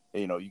it.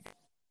 You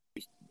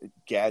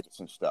gadgets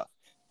and stuff.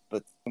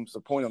 But the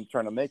point I'm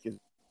trying to make is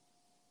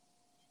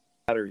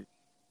battery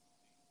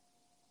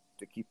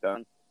to keep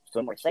them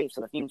somewhere safe,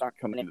 so the fumes aren't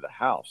coming into the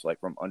house,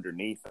 like from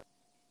underneath,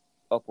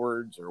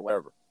 upwards, or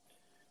whatever.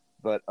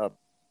 But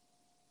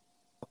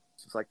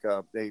it's like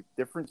they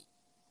different.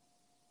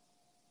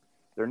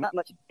 They're not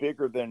much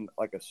bigger than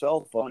like a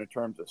cell phone in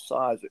terms of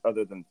size,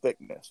 other than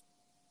thickness.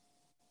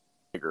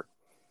 Bigger,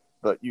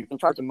 but you can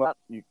charge them up.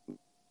 You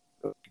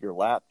your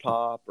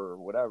laptop or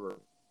whatever,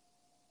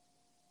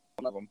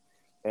 one of them,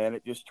 and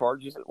it just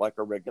charges it like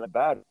a regular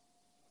battery.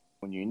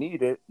 When you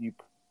need it, you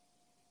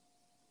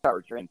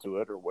charge into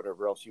it or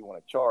whatever else you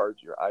want to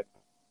charge your iPhone.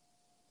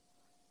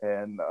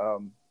 And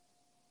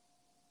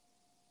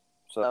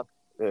so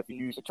if you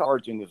use a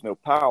charge and there's no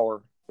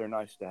power, they're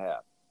nice to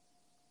have.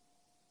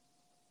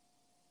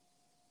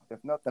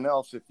 If nothing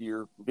else, if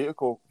your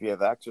vehicle, if you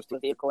have access to the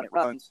vehicle and it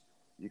runs,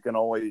 you can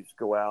always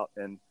go out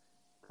and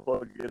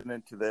plug it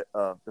into the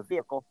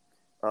vehicle.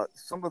 I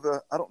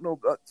don't know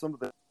about some of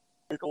the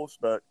vehicles,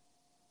 but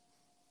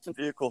some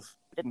vehicles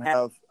didn't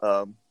have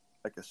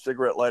like a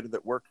cigarette lighter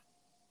that worked.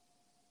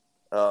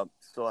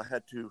 So I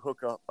had to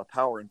hook up a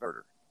power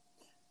inverter.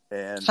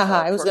 And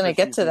Haha, I was going to truckers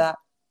get to usually, that.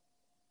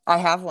 I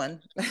have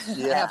one. I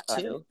yeah, have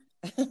two.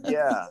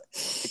 yeah,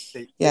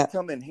 they Yeah.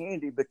 come in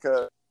handy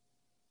because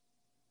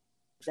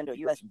send a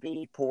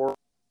USB port,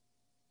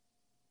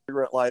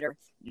 cigarette lighter,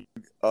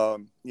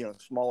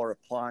 smaller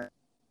appliance.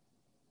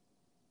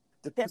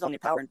 Depends on your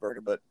power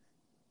inverter, but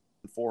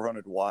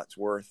 400 watts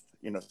worth,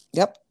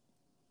 Yep.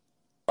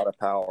 a lot of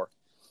power,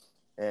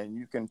 and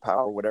you can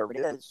power whatever it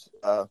is.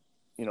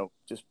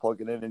 Just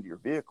plugging it into your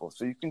vehicle,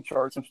 so you can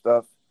charge some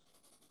stuff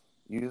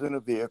using a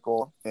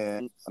vehicle,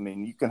 and I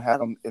mean, you can have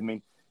them. I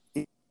mean,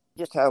 you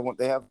just have one.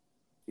 They have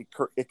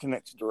it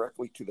connects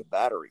directly to the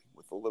battery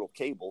with the little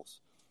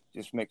cables.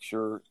 Just make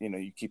sure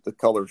you keep the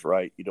colors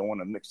right. You don't want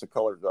to mix the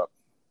colors up.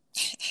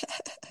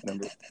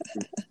 Remember,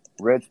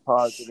 red's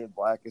positive,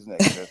 black is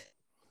negative.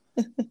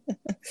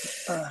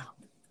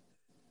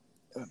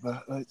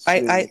 Let's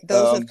see.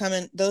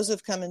 Those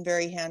have come in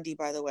very handy,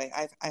 by the way.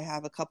 I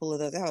have a couple of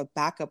those. I have a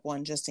backup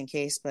one just in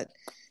case, but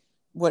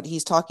what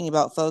he's talking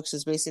about, folks,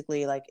 is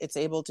basically like it's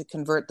able to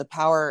convert the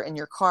power in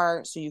your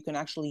car so you can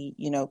actually,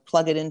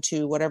 plug it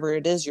into whatever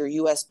it is, your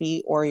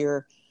USB or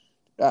your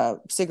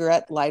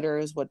cigarette lighter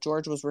is what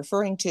George was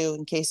referring to.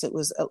 In case it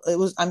was,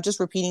 I'm just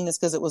repeating this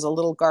because it was a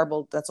little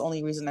garbled. That's the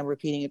only reason I'm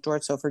repeating it,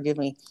 George. So forgive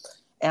me.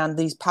 And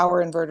these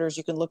power inverters,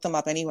 you can look them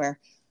up anywhere.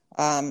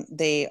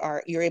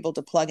 You're able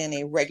to plug in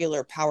a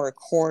regular power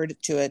cord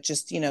to it.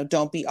 Just,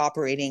 don't be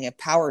operating a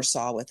power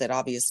saw with it.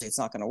 Obviously it's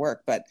not going to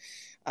work, but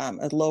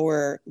a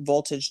lower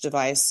voltage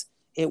device,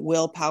 it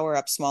will power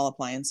up small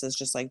appliances,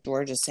 just like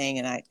George is saying.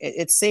 And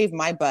it saved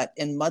my butt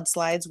in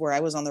mudslides where I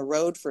was on the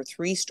road for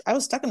I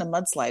was stuck in a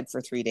mudslide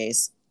for 3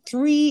 days.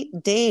 3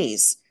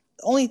 days.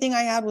 The only thing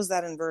I had was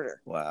that inverter.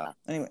 Wow.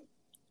 Anyway,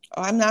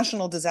 I'm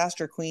national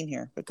disaster queen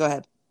here, but go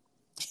ahead.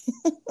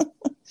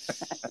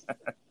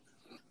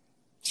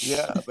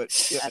 Yeah, but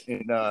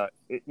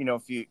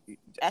if you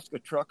ask a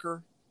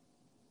trucker,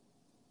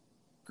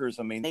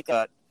 I mean, they've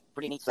got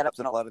pretty neat setups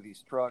in a lot of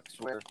these trucks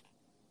where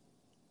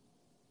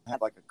they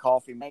have like a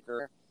coffee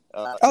maker.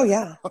 Oh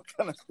yeah.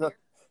 Kind of stuff.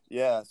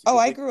 Yeah. So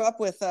I grew up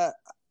with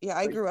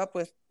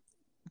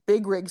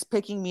big rigs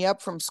picking me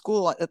up from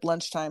school at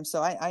lunchtime,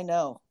 so I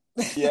know.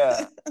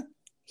 Yeah.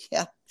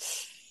 Yeah.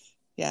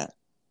 Yeah.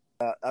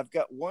 I've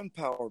got one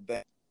power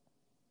bank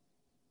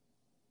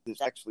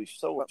that's actually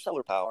solar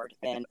powered,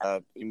 and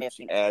you may have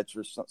seen ads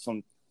or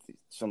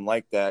some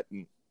like that,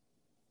 and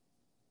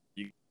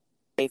you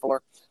pay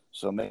for.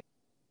 So maybe,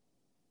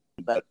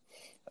 but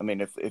I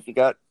mean, if you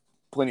got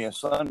plenty of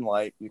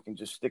sunlight, you can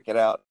just stick it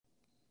out.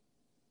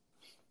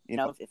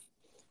 If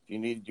you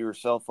need your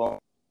cell phone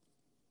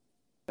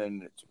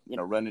and it's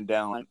running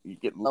down, you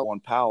get low on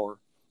power,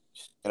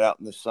 stick it out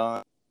in the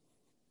sun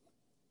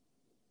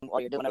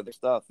while you're doing other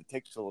stuff. It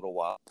takes a little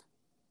while.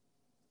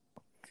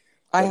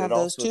 I have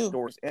those too.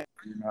 Stores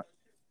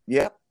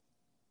yeah.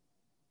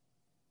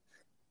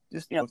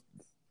 Just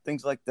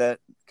things like that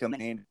come in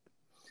handy.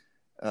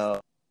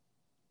 The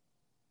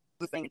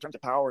thing in terms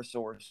of power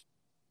source,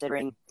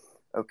 considering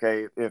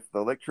if the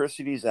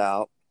electricity's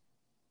out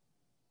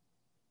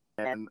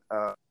and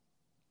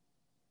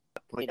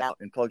put it out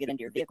and plug it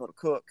into your vehicle to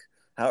cook,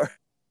 how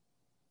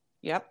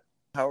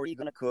are you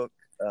going to cook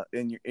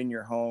in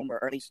your home,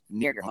 or at least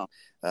near your home?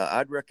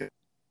 I'd recommend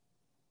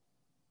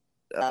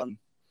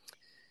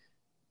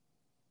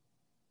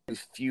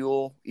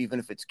fuel, even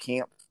if it's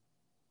camp.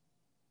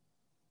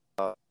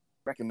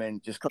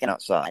 Recommend just cooking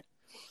outside,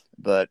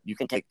 but you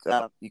can take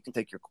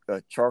your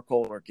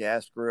charcoal or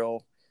gas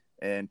grill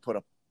and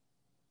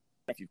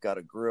if you've got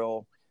a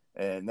grill,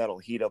 and that'll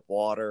heat up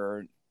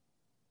water.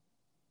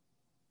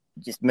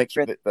 Just make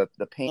sure that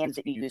the pans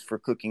that you use for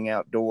cooking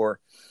outdoor,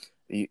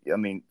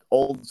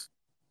 old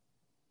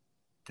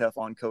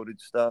Teflon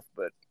coated stuff,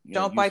 but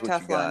don't buy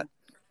Teflon.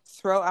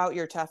 Throw out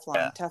your Teflon.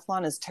 Yeah.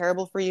 Teflon is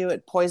terrible for you.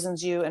 It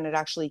poisons you, and it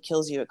actually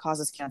kills you. It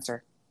causes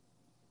cancer.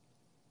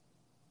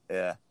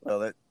 Yeah, well,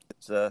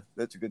 that's a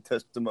good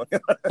testimony. We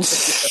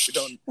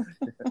don't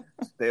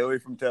stay away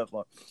from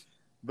Teflon,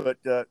 but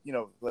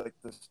like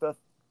the stuff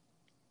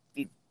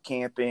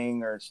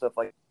camping or stuff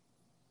like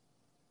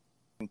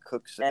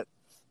cook set,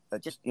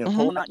 just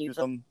pull them out and use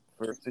them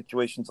for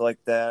situations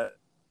like that.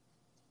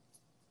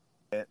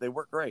 And they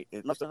work great.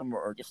 Most of them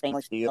are just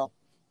stainless steel,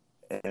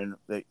 and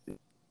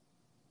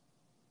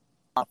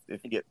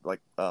if you get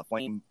like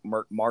flame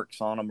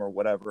marks on them or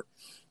whatever,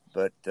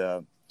 but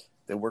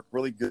they work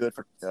really good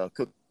for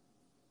cooking.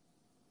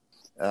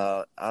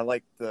 I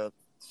like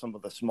some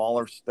of the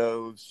smaller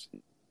stoves.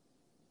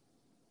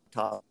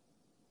 I've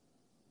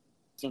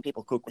seen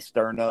people cook with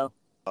sterno,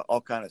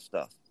 all kind of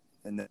stuff,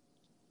 and then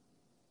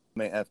you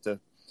may have to,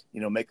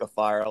 make a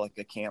fire, like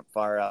a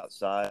campfire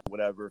outside,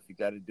 whatever. If you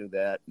got to do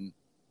that, and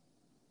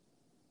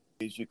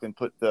you can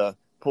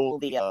pull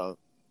the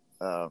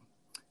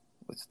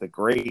what's the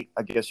grate,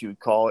 I guess you would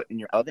call it, in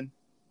your oven.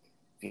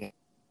 If you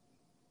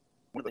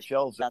one of the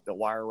shelves at the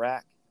wire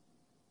rack,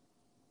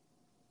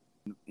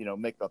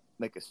 make a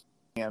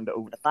stand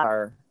over the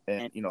fire,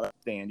 and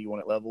stand, you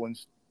want it level, and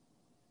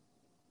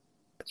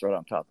it's right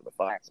on top of the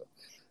fire. So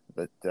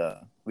But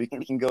we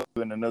can go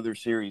in another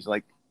series,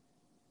 like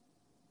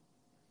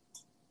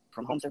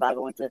from home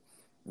survival into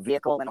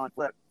vehicle and on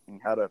foot,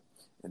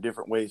 and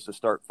different ways to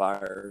start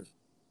fires.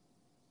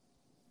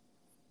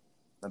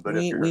 But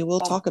we will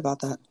talk about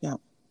that. Yeah.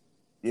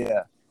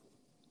 Yeah.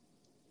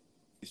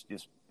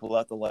 Just pull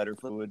out the lighter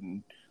fluid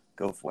and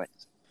go for it.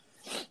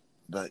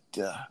 But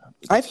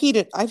I've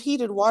heated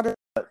water.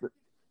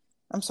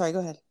 I'm sorry. Go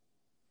ahead.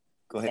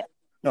 Go ahead.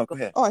 No, go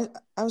ahead. Oh,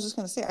 I was just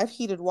going to say I've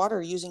heated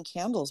water using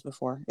candles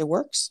before. It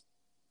works.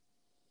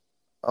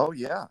 Oh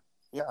yeah,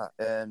 yeah.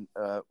 And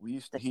we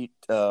used to heat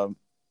on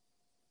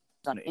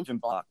an engine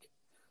block,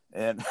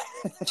 and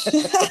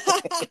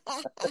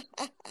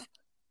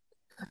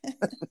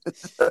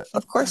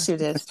of course you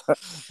did.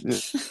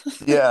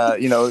 Yeah,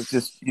 it's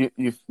just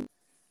you.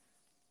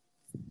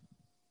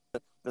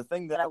 The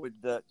thing that I would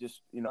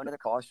just another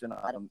caution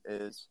item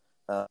is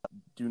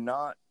do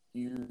not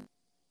use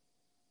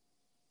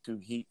to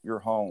heat your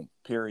home.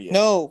 Period.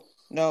 No.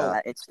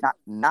 It's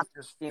not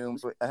just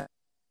fumes.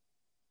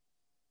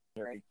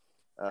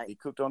 He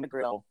cooked on the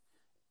grill.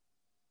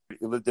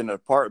 He lived in an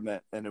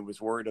apartment and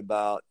was worried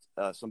about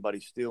somebody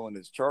stealing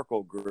his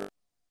charcoal grill.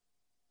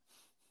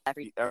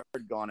 After he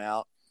had gone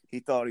out, he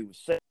thought he was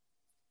safe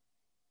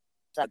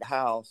inside the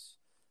house.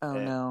 Oh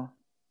no!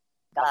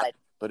 Died.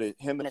 But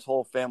him and his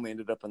whole family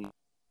ended up in the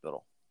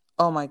hospital.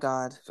 Oh my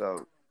God!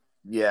 So,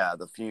 yeah,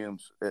 the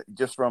fumes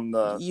just from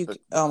the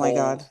oh my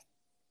God!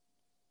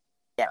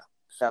 Yeah.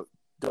 So,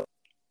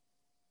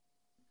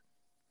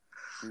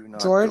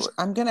 George,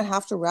 I'm going to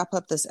have to wrap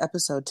up this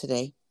episode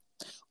today,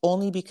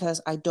 only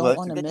because I don't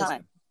want to miss.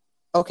 Time.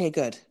 Okay,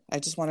 good. I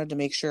just wanted to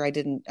make sure I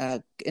didn't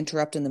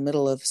interrupt in the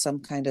middle of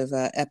some kind of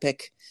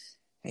epic,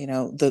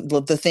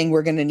 the thing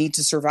we're going to need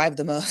to survive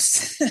the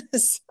most.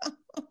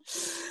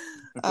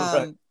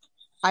 Right.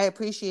 I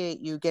appreciate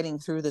you getting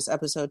through this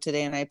episode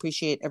today, and I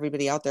appreciate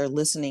everybody out there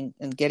listening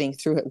and getting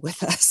through it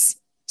with us.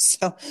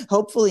 So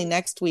hopefully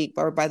next week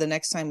or by the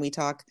next time we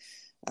talk,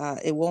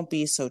 it won't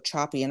be so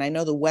choppy. And I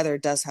know the weather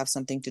does have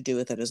something to do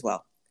with it as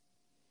well.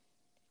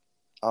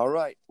 All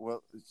right.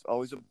 Well, it's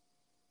always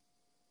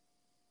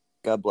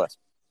God bless.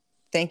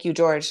 Thank you,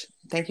 George.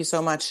 Thank you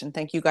so much. And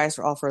thank you guys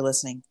all for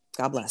listening.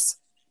 God bless.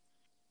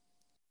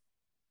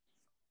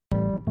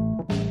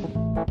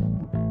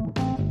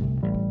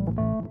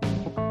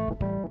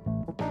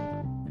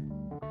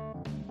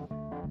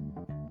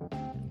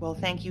 Well,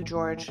 thank you,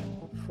 George,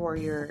 for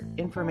your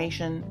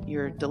information,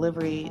 your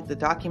delivery, the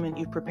document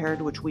you've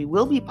prepared, which we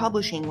will be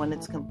publishing when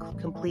it's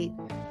complete.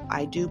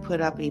 I do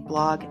put up a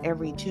blog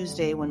every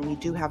Tuesday when we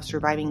do have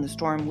Surviving the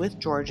Storm with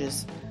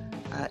George's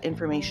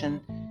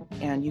information,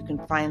 and you can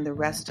find the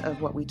rest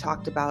of what we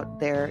talked about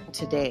there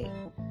today.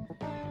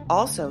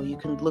 Also, you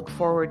can look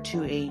forward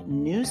to a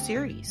new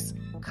series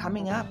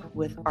coming up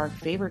with our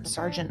favorite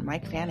Sergeant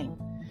Mike Fanning,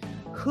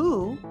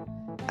 who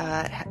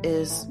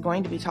is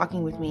going to be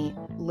talking with me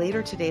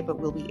later today, but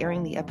we'll be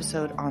airing the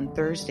episode on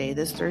Thursday.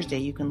 This Thursday,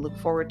 you can look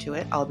forward to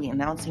it. I'll be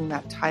announcing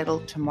that title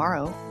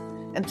tomorrow.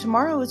 And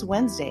tomorrow is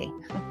Wednesday.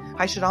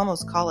 I should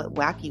almost call it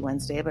Wacky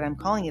Wednesday, but I'm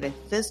calling it a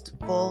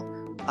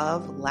fistful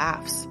of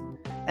laughs.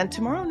 And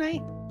tomorrow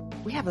night,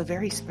 we have a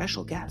very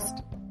special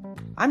guest.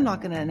 I'm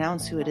not going to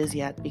announce who it is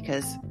yet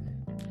because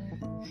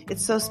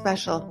it's so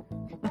special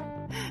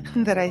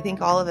that I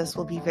think all of us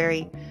will be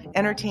very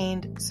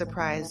entertained,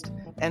 surprised,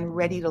 and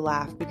ready to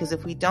laugh, because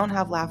if we don't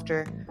have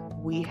laughter,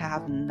 we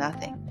have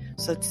nothing.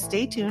 So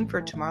stay tuned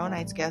for tomorrow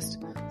night's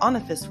guest on A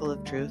Fistful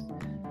of Truth,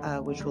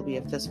 which will be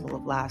a fistful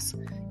of laughs.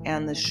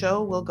 And the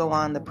show will go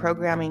on. The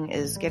programming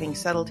is getting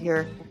settled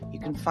here. You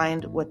can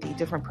find what the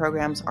different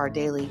programs are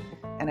daily.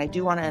 And I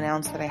do want to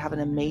announce that I have an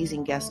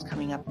amazing guest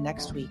coming up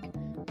next week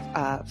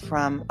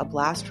from A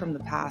Blast from the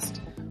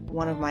Past,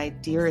 one of my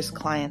dearest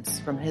clients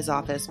from his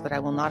office, but I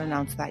will not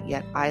announce that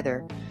yet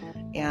either.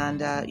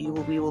 And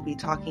we will be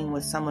talking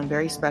with someone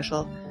very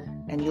special,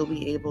 and you'll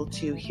be able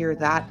to hear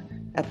that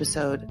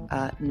episode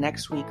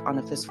next week on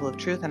A Fistful of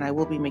Truth, and I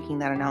will be making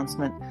that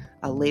announcement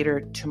later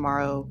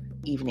tomorrow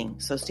evening.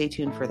 So stay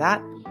tuned for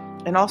that.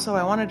 And also,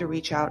 I wanted to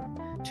reach out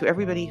to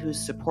everybody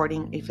who's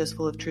supporting A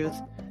Fistful of Truth.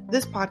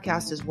 This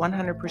podcast is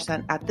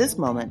 100% at this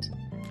moment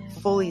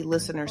fully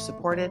listener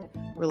supported,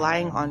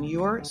 relying on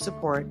your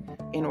support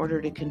in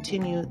order to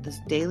continue this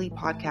daily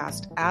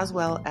podcast as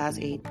well as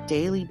a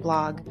daily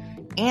blog.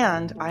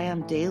 And I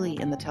am daily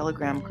in the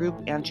Telegram group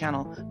and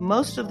channel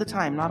most of the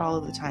time, not all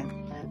of the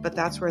time, but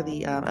that's where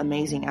the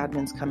amazing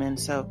admins come in.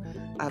 So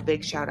a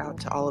big shout out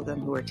to all of them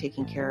who are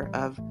taking care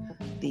of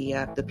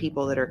the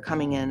people that are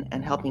coming in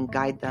and helping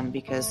guide them,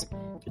 because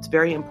it's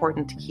very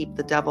important to keep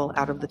the devil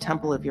out of the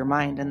temple of your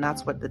mind. And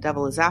that's what the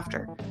devil is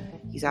after.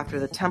 He's after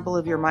the temple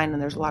of your mind.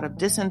 And there's a lot of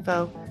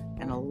disinfo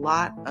and a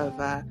lot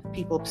of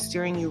people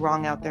steering you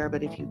wrong out there.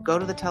 But if you go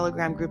to the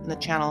Telegram group and the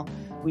channel,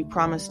 we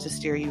promise to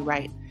steer you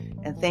right.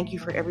 And thank you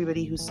for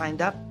everybody who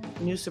signed up,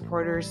 new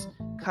supporters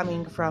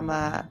coming from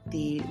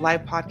the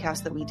live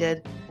podcast that we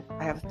did.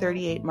 I have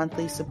 38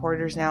 monthly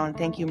supporters now. And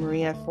thank you,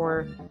 Maria,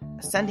 for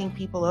sending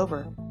people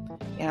over.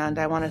 And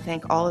I want to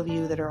thank all of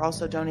you that are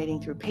also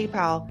donating through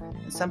PayPal.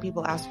 And some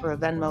people asked for a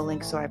Venmo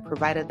link, so I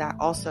provided that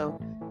also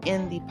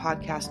in the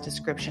podcast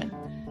description.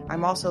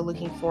 I'm also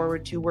looking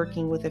forward to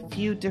working with a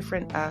few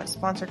different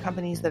sponsor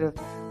companies that have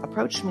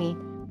approached me,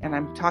 and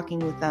I'm talking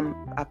with them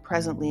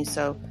presently.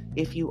 So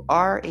if you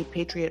are a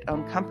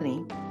Patriot-owned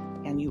company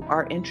and you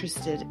are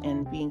interested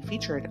in being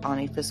featured on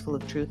A Fistful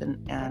of Truth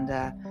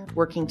and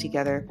working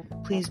together,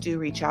 please do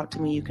reach out to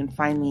me. You can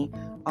find me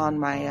on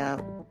my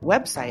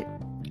website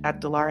at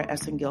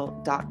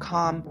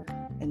delaraessengill.com,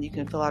 and you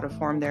can fill out a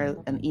form there.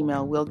 An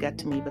email will get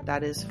to me, but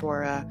that is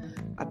for a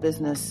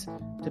business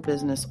to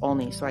business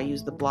only. So I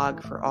use the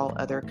blog for all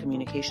other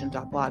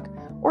communication.blog,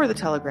 or the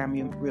Telegram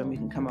room. You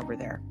can come over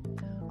there.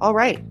 All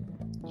right.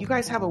 You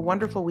guys have a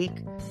wonderful week.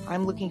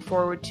 I'm looking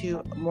forward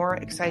to more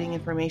exciting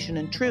information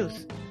and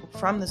truth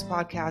from this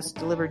podcast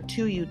delivered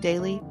to you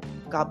daily.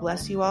 God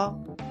bless you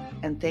all.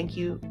 And thank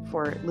you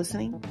for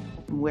listening.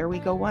 And where we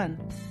go one,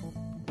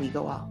 we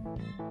go all.